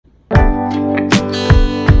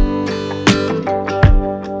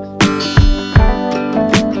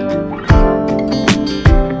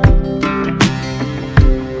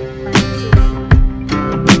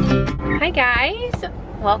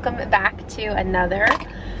to another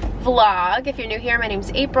vlog. If you're new here, my name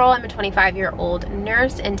is April. I'm a 25-year-old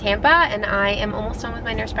nurse in Tampa, and I am almost done with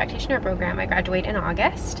my nurse practitioner program. I graduate in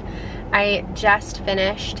August. I just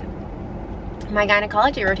finished my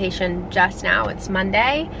gynecology rotation just now. It's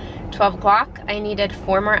Monday, 12 o'clock. I needed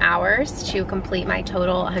 4 more hours to complete my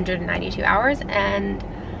total 192 hours, and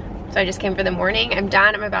so I just came for the morning. I'm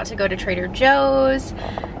done. I'm about to go to Trader Joe's.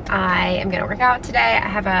 I am gonna work out today. I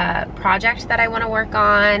have a project that I wanna work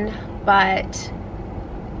on, but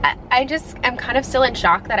I'm kind of still in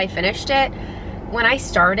shock that I finished it. When I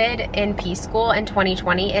started in P school in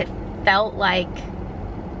 2020, it felt like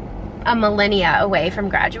a millennia away from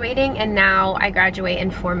graduating, and now I graduate in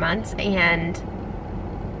 4 months, and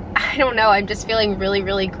I don't know, I'm just feeling really,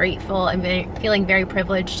 really grateful. I'm feeling very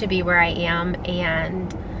privileged to be where I am,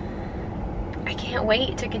 and I can't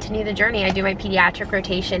wait to continue the journey. I do my pediatric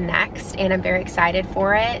rotation next, and I'm very excited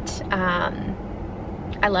for it.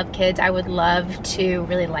 I love kids. I would love to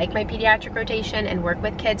really like my pediatric rotation and work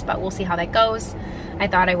with kids, but we'll see how that goes. I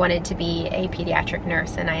thought I wanted to be a pediatric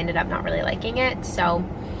nurse, and I ended up not really liking it, so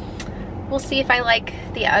we'll see if I like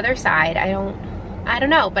the other side. I don't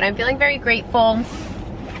know, but I'm feeling very grateful,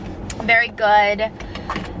 very good.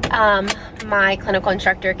 My clinical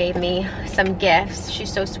instructor gave me some gifts.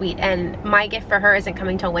 She's so sweet, and my gift for her isn't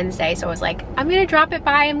coming till Wednesday, so I was like, I'm gonna drop it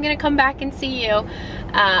by, I'm gonna come back and see you.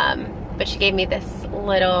 But she gave me this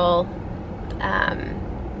little, I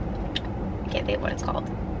can't think of what it's called,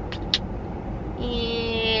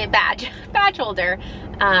 badge holder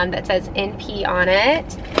that says NP on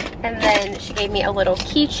it. And then she gave me a little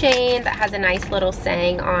keychain that has a nice little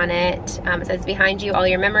saying on it. It says, behind you, all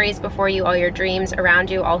your memories, before you, all your dreams,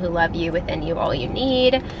 around you, all who love you, within you, all you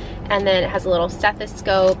need. And then it has a little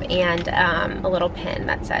stethoscope and a little pin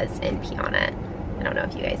that says NP on it. I don't know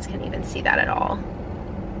if you guys can even see that at all,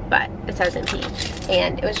 but it says NP.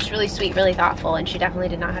 And it was just really sweet, really thoughtful, and she definitely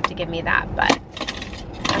did not have to give me that, but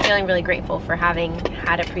I'm feeling really grateful for having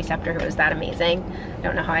had a preceptor who was that amazing. I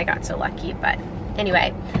don't know how I got so lucky, but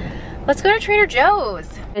anyway, let's go to Trader Joe's.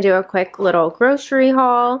 I'm gonna do a quick little grocery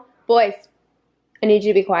haul. Boys, I need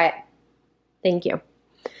you to be quiet. Thank you.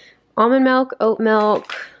 Almond milk, oat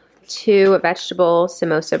milk, 2 vegetable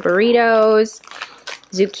samosa burritos,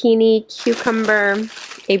 zucchini, cucumber,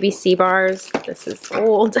 ABC bars. This is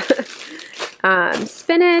old.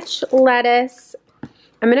 Spinach, lettuce.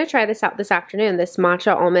 I'm gonna try this out this afternoon, this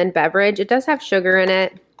matcha almond beverage. It does have sugar in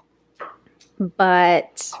it,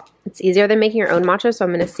 but it's easier than making your own matcha, so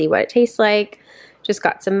I'm gonna see what it tastes like. Just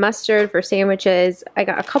got some mustard for sandwiches. I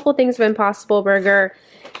got a couple things of Impossible Burger,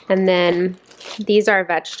 and then these are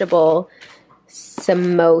vegetable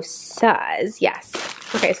samosas. Yes.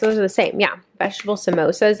 Okay, so those are the same. Yeah, vegetable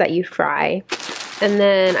samosas that you fry. And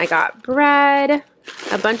then I got bread,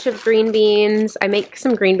 a bunch of green beans. I make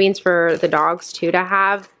some green beans for the dogs too to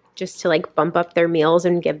have, just to like bump up their meals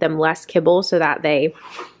and give them less kibble so that they,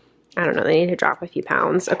 I don't know, they need to drop a few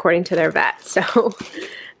pounds according to their vet. So,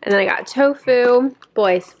 and then I got tofu.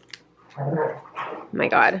 Boys, oh my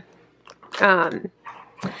God.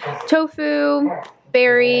 Tofu,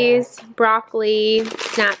 berries, broccoli,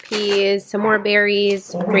 snap peas, some more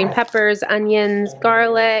berries, green peppers, onions,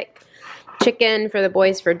 garlic, chicken for the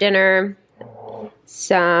boys for dinner,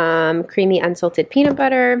 some creamy unsalted peanut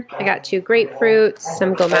butter. I got 2 grapefruits,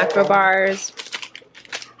 some Go Macro bars.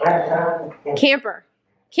 Camper,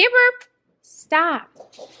 stop.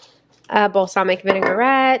 Balsamic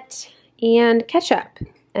vinaigrette and ketchup.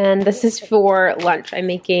 And this is for lunch. I'm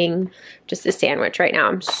making just a sandwich right now.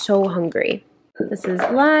 I'm so hungry. This is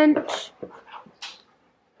lunch.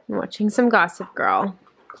 I'm watching some Gossip Girl.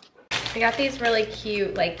 I got these really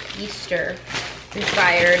cute, like Easter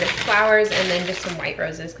inspired flowers, and then just some white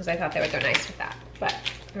roses because I thought they would go nice with that. But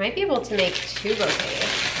I might be able to make 2 bouquets.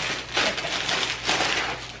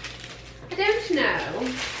 I don't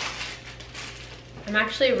know. I'm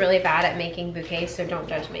actually really bad at making bouquets, so don't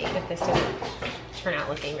judge me if this doesn't turn out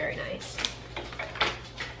looking very nice.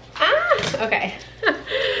 Ah, okay.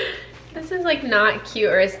 This is like not cute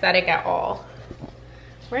or aesthetic at all.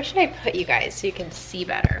 Where should I put you guys so you can see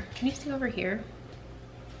better? Can you see over here?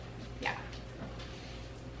 Yeah.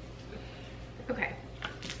 Okay.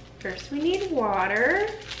 First we need water.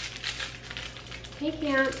 Hey,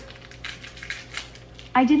 Camp.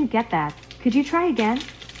 I didn't get that. Could you try again?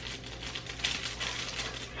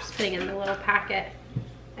 Just putting in the little packet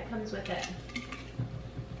that comes with it.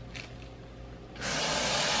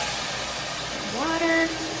 Water.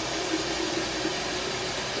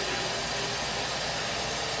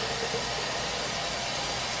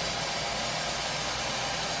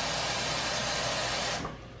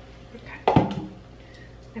 Okay.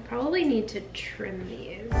 I probably need to trim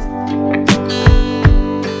these.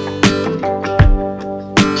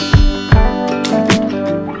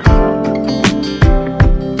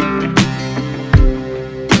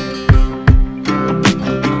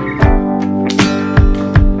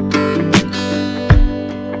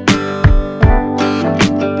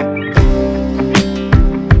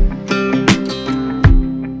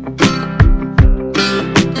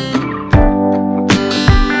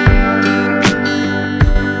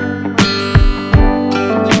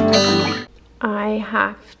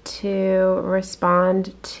 have to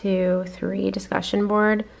respond to 3 discussion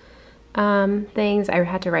board things. I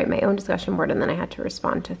had to write my own discussion board and then I had to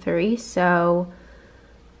respond to 3. So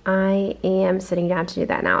I am sitting down to do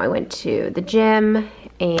that now. I went to the gym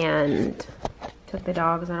and took the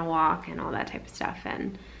dogs on a walk and all that type of stuff.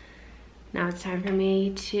 And now it's time for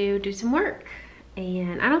me to do some work.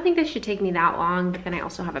 And I don't think this should take me that long, but then I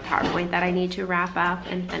also have a PowerPoint that I need to wrap up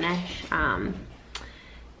and finish.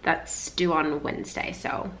 That's due on Wednesday,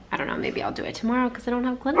 so I don't know, maybe I'll do it tomorrow because I don't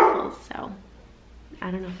have clinicals, so I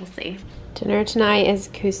don't know, we'll see. Dinner tonight is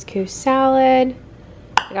couscous salad.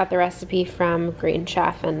 I got the recipe from Green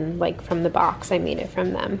Chef and like from the box, I made it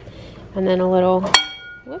from them. And then a little,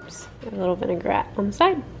 whoops, a little vinaigrette on the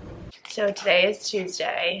side. So today is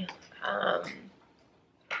Tuesday.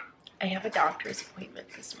 I have a doctor's appointment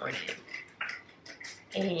this morning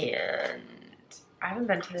and I haven't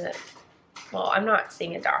been to the, well, I'm not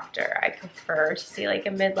seeing a doctor. I prefer to see like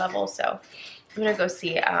a mid-level, so I'm gonna go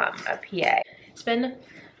see a PA. It's been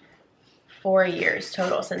 4 years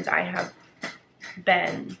total since I have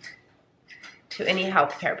been to any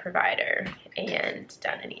healthcare provider and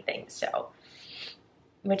done anything, so,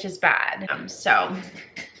 which is bad. So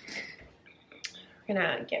we're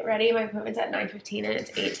gonna get ready. My appointment's at 9:15 and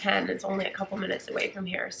it's 8:10. It's only a couple minutes away from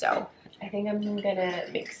here, so I think I'm gonna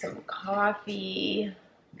make some coffee,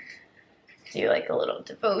 do like a little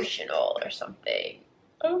devotional or something.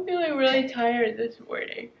 I'm feeling really tired this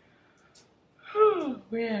morning. Oh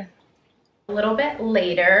man. A little bit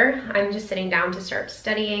later, I'm just sitting down to start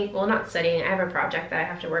studying. Well, not studying, I have a project that I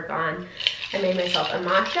have to work on. I made myself a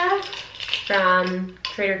matcha from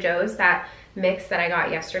Trader Joe's, that mix that I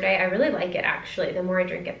got yesterday. I really like it actually. The more I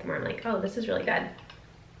drink it, the more I'm like, oh, this is really good.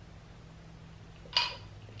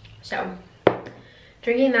 So,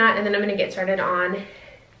 drinking that, and then I'm gonna get started on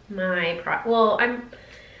my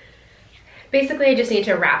basically I just need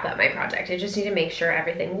to wrap up my project. I just need to make sure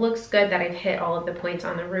everything looks good, that I've hit all of the points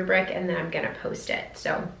on the rubric, and then I'm gonna post it.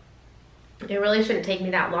 So it really shouldn't take me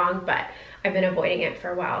that long, but I've been avoiding it for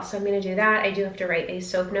a while. So I'm gonna do that. I do have to write a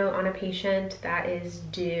soap note on a patient that is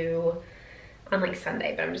due on like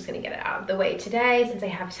Sunday, but I'm just gonna get it out of the way today since I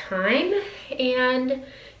have time. And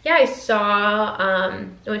yeah, I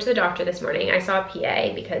went to the doctor this morning. I saw a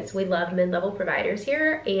PA because we love mid-level providers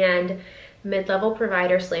here, and mid-level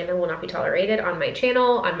provider slander will not be tolerated on my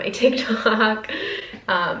channel, on my TikTok.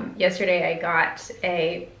 Yesterday I got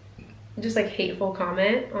a just like hateful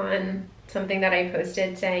comment on something that I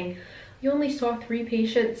posted saying, you only saw 3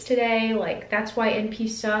 patients today, like that's why NPs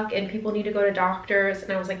suck and people need to go to doctors.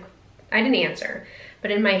 And I was like, I didn't answer, but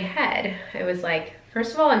in my head I was like,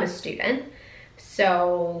 first of all, I'm a student,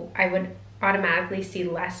 so I would automatically see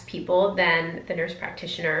less people than the nurse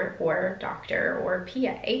practitioner or doctor or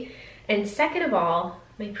PA. And second of all,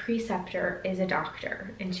 my preceptor is a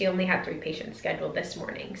doctor and she only had 3 patients scheduled this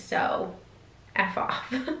morning, so F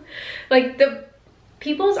off. Like, the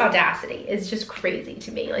people's audacity is just crazy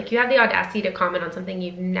to me. Like, you have the audacity to comment on something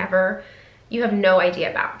you have no idea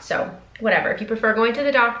about. So whatever, if you prefer going to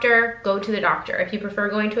the doctor, go to the doctor. If you prefer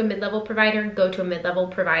going to a mid-level provider, go to a mid-level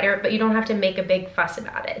provider, but you don't have to make a big fuss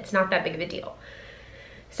about it. It's not that big of a deal.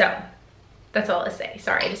 So that's all I'll say.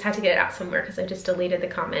 Sorry, I just had to get it out somewhere because I just deleted the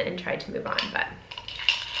comment and tried to move on. But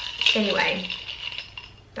anyway,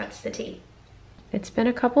 that's the tea. It's been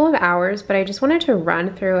a couple of hours, but I just wanted to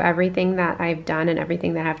run through everything that I've done and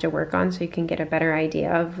everything that I have to work on so you can get a better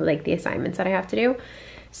idea of like the assignments that I have to do.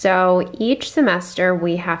 So each semester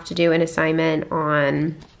we have to do an assignment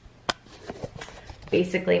on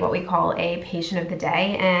basically what we call a patient of the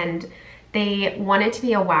day, and they want it to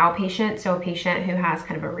be a wow patient, so a patient who has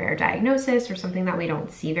kind of a rare diagnosis or something that we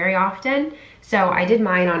don't see very often. So I did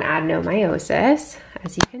mine on adenomyosis,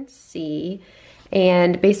 as you can see,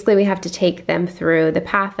 and basically we have to take them through the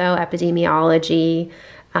patho, epidemiology,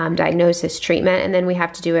 diagnosis, treatment, and then we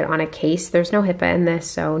have to do it on a case. There's no HIPAA in this,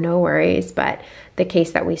 so no worries, but the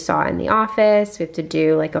case that we saw in the office, we have to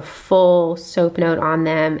do like a full soap note on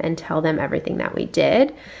them and tell them everything that we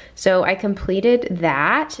did. So I completed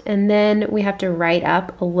that, and then we have to write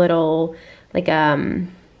up a little, like a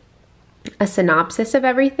synopsis of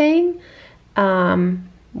everything,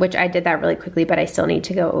 which I did that really quickly, but I still need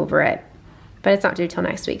to go over it. But it's not due till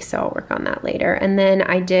next week, so I'll work on that later. And then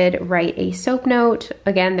I did write a soap note.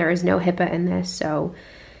 Again, there is no HIPAA in this, so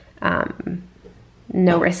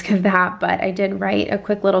no risk of that. But I did write a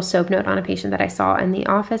quick little soap note on a patient that I saw in the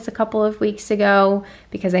office a couple of weeks ago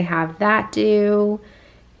because I have that due.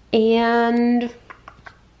 And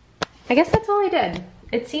I guess that's all I did.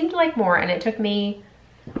 It seemed like more, and it took me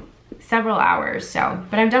several hours, so,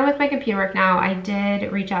 but I'm done with my computer work now. I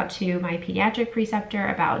did reach out to my pediatric preceptor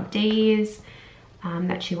about days.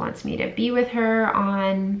 that she wants me to be with her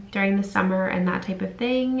on during the summer and that type of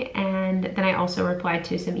thing. And then I also replied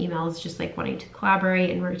to some emails just like wanting to collaborate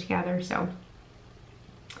and work together. So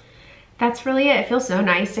that's really it. It feels so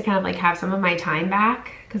nice to kind of like have some of my time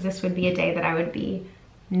back, because this would be a day that I would be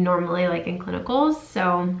normally like in clinicals.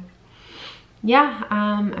 So yeah,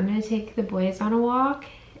 I'm gonna take the boys on a walk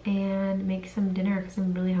and make some dinner because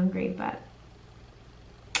I'm really hungry. But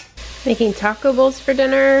making taco bowls for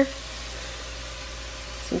dinner,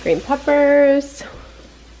 some green peppers.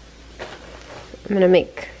 I'm gonna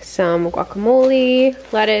make some guacamole,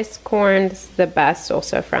 lettuce, corn. This is the best,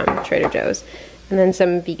 also from Trader Joe's. And then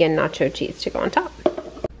some vegan nacho cheese to go on top.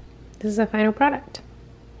 This is the final product.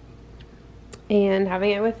 And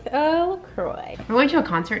having it with a LaCroix. We're going to a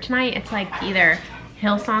concert tonight. It's like either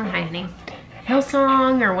Hillsong, hi honey,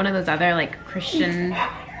 Hillsong, or one of those other like Christian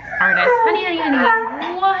artists. Honey,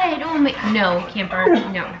 what? Oh my, no, camper,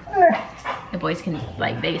 no. The boys can,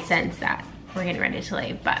 like, they sense that we're getting ready to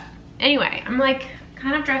leave. But anyway, I'm like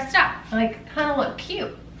kind of dressed up. I like kind of look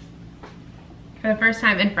cute. For the first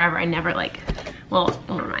time in forever, I never like, well,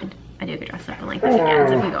 never mind. I do get dressed up on like the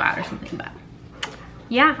weekends if we go out or something, but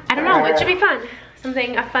yeah, I don't know, it should be fun.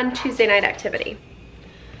 A fun Tuesday night activity.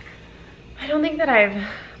 I don't think that I've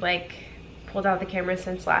like pulled out the camera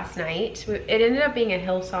since last night. It ended up being a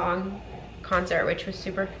Hillsong concert, which was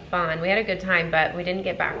super fun. We had a good time, but we didn't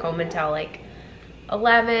get back home until like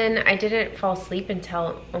 11. I didn't fall asleep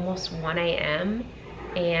until almost 1 a.m.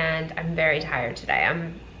 and I'm very tired today.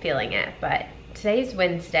 I'm feeling it, but today's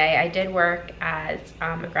Wednesday. I did work as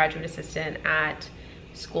a graduate assistant at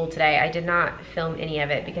school today. I did not film any of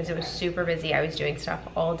it because it was super busy. I was doing stuff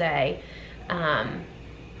all day. And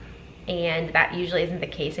that usually isn't the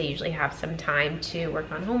case. I usually have some time to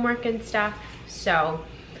work on homework and stuff. So,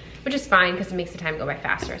 which is fine because it makes the time go by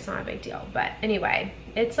faster. It's not a big deal. But anyway,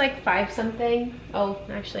 it's like 5 something. Oh,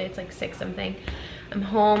 actually it's like 6 something. I'm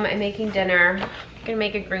home, I'm making dinner. I'm gonna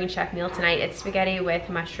make a green chef meal tonight. It's spaghetti with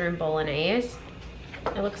mushroom bolognese.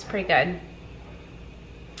 It looks pretty good.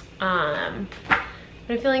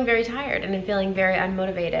 But I'm feeling very tired and I'm feeling very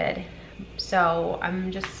unmotivated. So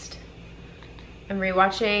I'm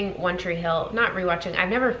rewatching One Tree Hill. Not rewatching, I've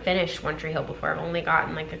never finished One Tree Hill before. I've only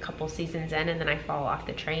gotten like a couple seasons in and then I fall off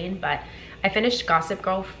the train. But I finished Gossip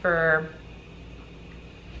Girl for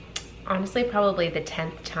honestly probably the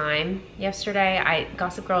 10th time yesterday.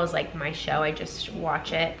 Gossip Girl is like my show. I just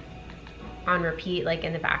watch it on repeat, like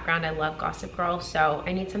in the background. I love Gossip Girl, so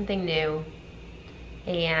I need something new.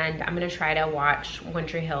 And I'm gonna try to watch One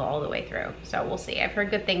Tree Hill all the way through. So we'll see. I've heard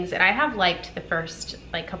good things, and I have liked the first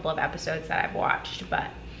like couple of episodes that I've watched, but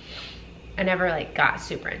I never like got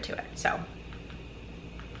super into it. So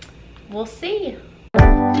we'll see.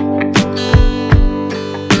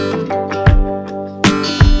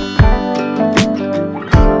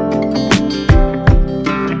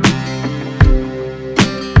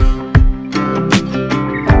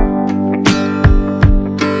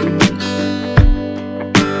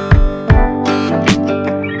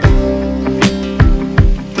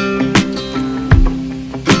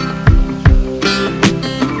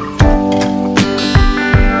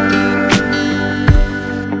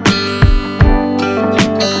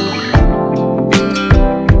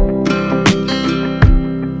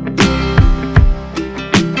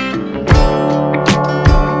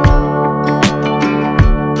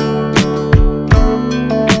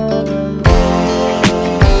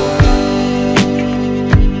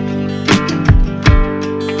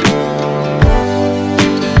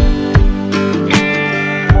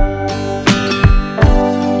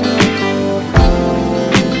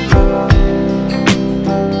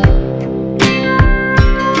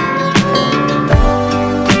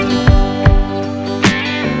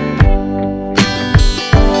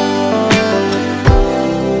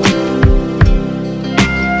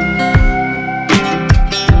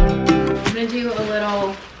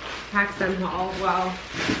 While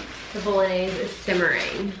the bolognese is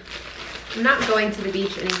simmering. I'm not going to the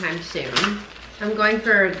beach anytime soon. I'm going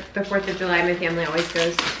for the 4th of July. My family always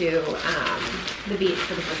goes to the beach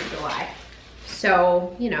for the 4th of July.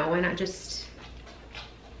 So, you know, why not just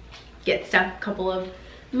get stuff a couple of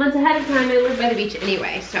months ahead of time? I live by the beach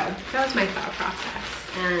anyway, so that was my thought process.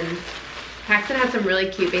 And Paxton had some really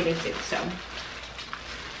cute bathing suits, so.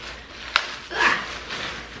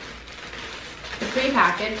 The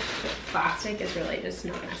pre-packaged plastic is really just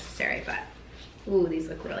not necessary, but ooh, these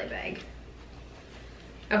look really big.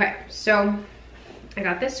 Okay, so I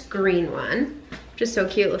got this green one, which is so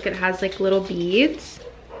cute. Look, it has like little beads.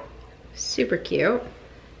 Super cute.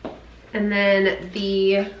 And then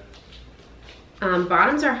the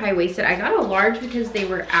bottoms are high-waisted. I got a large because they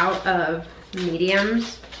were out of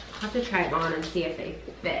mediums. I'll have to try them on and see if they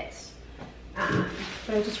fit.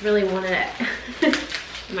 But I just really wanted it.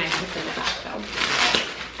 I might have to send it back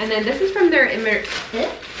though. And then this is from their Emma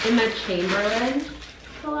Chamberlain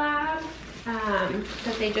collab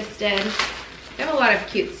that they just did. They have a lot of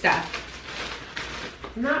cute stuff.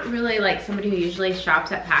 I'm not really like somebody who usually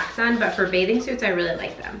shops at PacSun, but for bathing suits, I really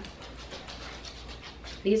like them.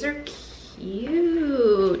 These are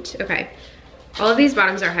cute. Okay, all of these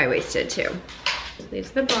bottoms are high-waisted too. So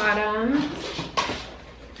these are the bottoms.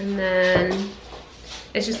 And then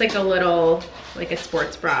it's just like a little, like a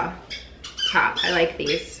sports bra top. I like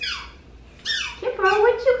these. Hey, bro,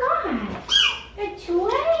 what you got? A toy?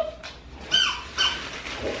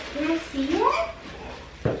 Can I see it?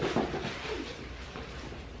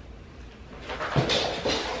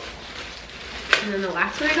 And then the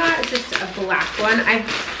last one I got is just a black one. I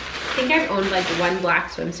think I've owned like one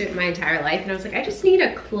black swimsuit in my entire life, and I was like, I just need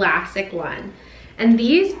a classic one. And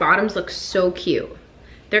these bottoms look so cute.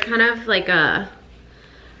 They're kind of like a,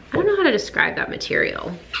 I don't know how to describe that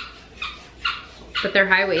material, but they're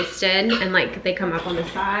high-waisted and like they come up on the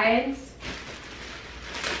sides.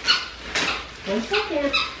 1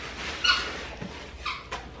 second.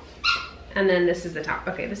 And then this is the top.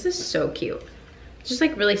 Okay, this is so cute. It's just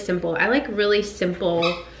like really simple. I like really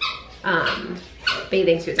simple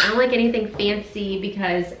bathing suits. I don't like anything fancy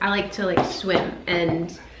because I like to like swim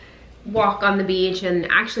and walk on the beach and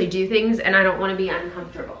actually do things, and I don't want to be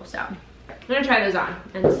uncomfortable. So I'm gonna try those on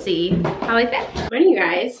and see how they fit. Good morning, you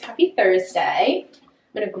guys. Happy Thursday.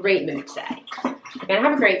 I'm in a great mood today. I'm gonna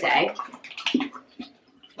have a great day.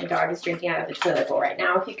 My dog is drinking out of the toilet bowl right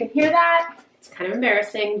now. If you can hear that, it's kind of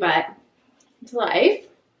embarrassing, but it's life.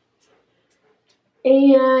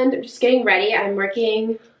 And I'm just getting ready. I'm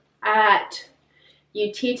working at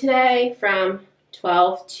UT today from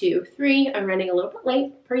 12 to 3. I'm running a little bit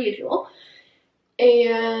late per usual.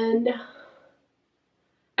 And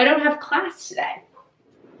I don't have class today.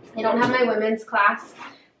 I don't have my women's class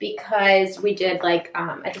because we did like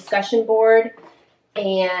a discussion board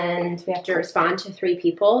and we have to respond to 3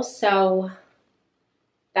 people. So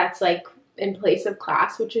that's like in place of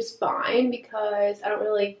class, which is fine because I don't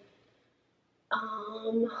really,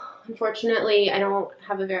 unfortunately, I don't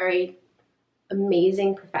have a very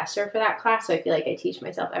amazing professor for that class, so I feel like I teach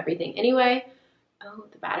myself everything anyway. Oh,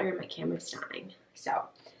 the battery in my camera's dying. So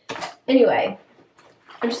anyway,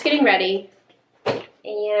 I'm just getting ready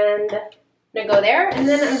and I'm gonna go there, and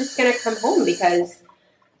then I'm just gonna come home because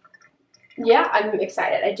yeah, I'm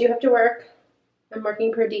excited. I do have to work. I'm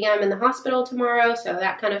working per diem in the hospital tomorrow, so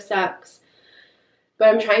that kind of sucks. But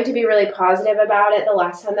I'm trying to be really positive about it. The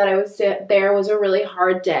last time that I was there was a really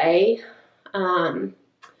hard day,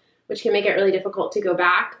 which can make it really difficult to go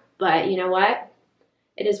back. But you know what?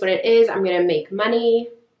 It is what it is. I'm going to make money,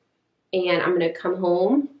 and I'm going to come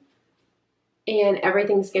home, and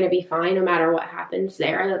everything's going to be fine no matter what happens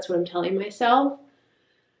there. That's what I'm telling myself.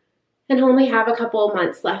 And I only have a couple of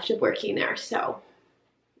months left of working there, so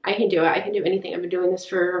I can do it. I can do anything. I've been doing this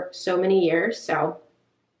for so many years, so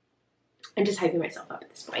I'm just hyping myself up at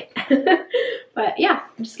this point. But yeah,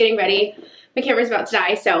 I'm just getting ready. My camera's about to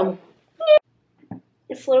die, so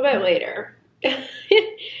it's a little bit later.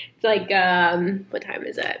 It's like, what time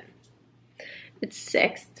is it? It's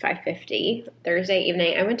 6, it's 5:50, Thursday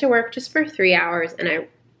evening. I went to work just for 3 hours, and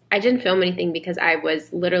I didn't film anything because I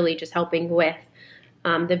was literally just helping with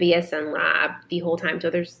the BSN lab the whole time, so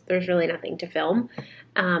there's really nothing to film.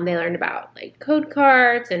 They learned about like code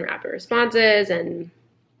cards and rapid responses and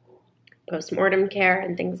postmortem care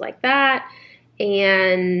and things like that.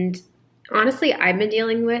 And honestly, I've been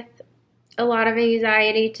dealing with a lot of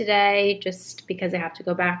anxiety today just because I have to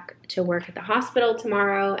go back to work at the hospital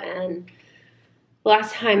tomorrow. And the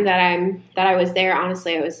last time that I was there,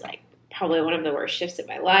 honestly, it was like probably one of the worst shifts of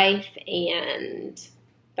my life. And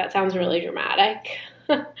that sounds really dramatic.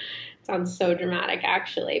 It sounds so dramatic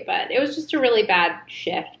actually, but it was just a really bad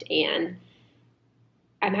shift, and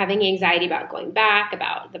I'm having anxiety about going back,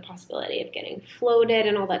 about the possibility of getting floated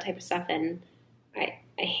and all that type of stuff. And I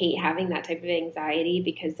hate having that type of anxiety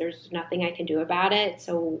because there's nothing I can do about it.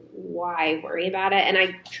 So why worry about it? And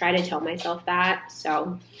I try to tell myself that.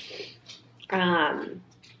 So, yeah,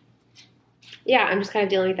 I'm just kind of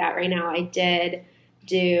dealing with that right now. I did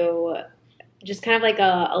do just kind of like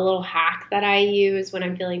a little hack that I use when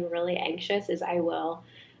I'm feeling really anxious is I will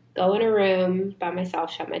go in a room by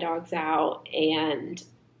myself, shut my dogs out, and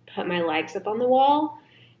put my legs up on the wall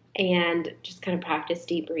and just kind of practice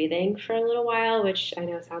deep breathing for a little while, which I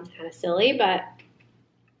know sounds kind of silly, but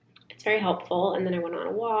it's very helpful. And then I went on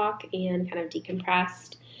a walk and kind of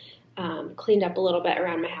decompressed. cleaned up a little bit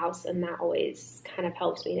around my house, and that always kind of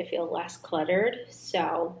helps me to feel less cluttered.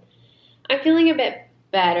 So I'm feeling a bit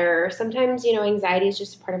better. Sometimes, you know, anxiety is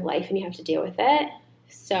just a part of life and you have to deal with it.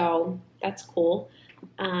 So that's cool.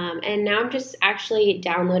 And now I'm just actually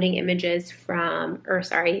downloading images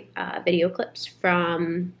video clips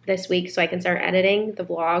from this week so I can start editing the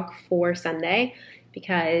vlog for Sunday,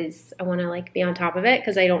 because I want to like be on top of it,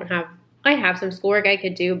 because I have some schoolwork I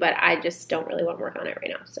could do, but I just don't really want to work on it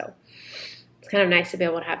right now. So it's kind of nice to be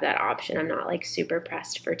able to have that option. I'm not like super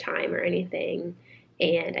pressed for time or anything,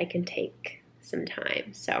 and I can take some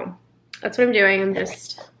time. So that's what I'm doing. I'm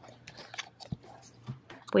just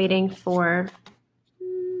waiting for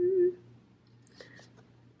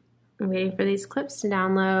these clips to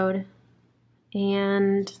download,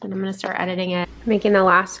 and then I'm gonna start editing it. I'm making the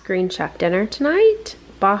last Green Chef dinner tonight.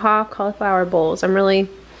 Baja cauliflower bowls. I'm really,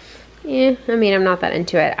 I'm not that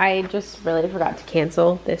into it. I just really forgot to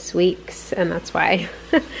cancel this week's, and that's why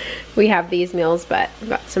we have these meals, but I've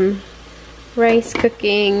got some rice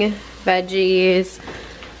cooking, veggies,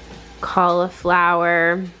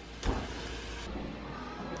 cauliflower.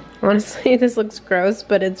 Honestly, this looks gross,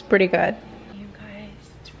 but it's pretty good. You guys,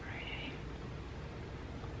 it's Friday.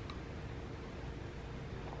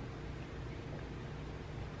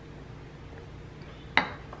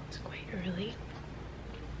 It's quite early.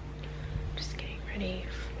 Just getting ready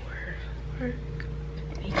for work,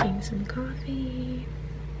 making some coffee.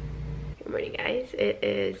 Good morning, guys. It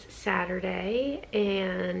is Saturday,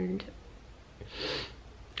 and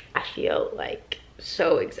I feel like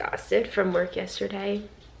so exhausted from work yesterday.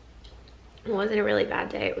 It wasn't a really bad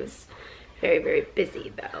day. It was very, very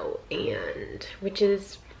busy though, and which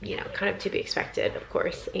is, you know, kind of to be expected, of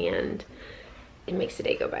course, and it makes the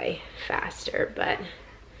day go by faster. But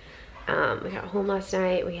we got home last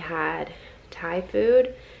night. We had Thai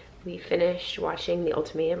food. We finished watching The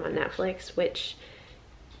Ultimatum on Netflix, which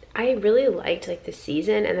I really liked, like, the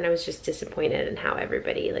season, and then I was just disappointed in how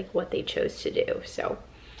everybody, like, what they chose to do. So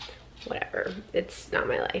whatever, it's not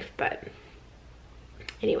my life. But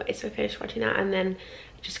anyway, so I finished watching that, and then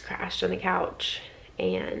I just crashed on the couch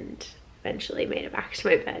and eventually made it back to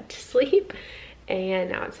my bed to sleep.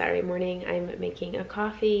 And now it's Saturday morning. I'm making a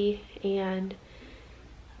coffee, and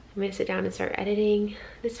I'm gonna sit down and start editing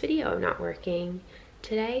this video. I'm not working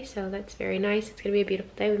today, so that's very nice. It's gonna be a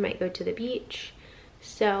beautiful day. We might go to the beach.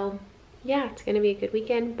 So yeah, it's gonna be a good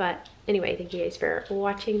weekend. But anyway, thank you guys for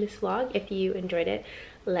watching this vlog. If you enjoyed it,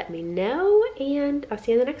 let me know, and I'll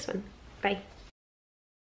see you in the next one. Bye.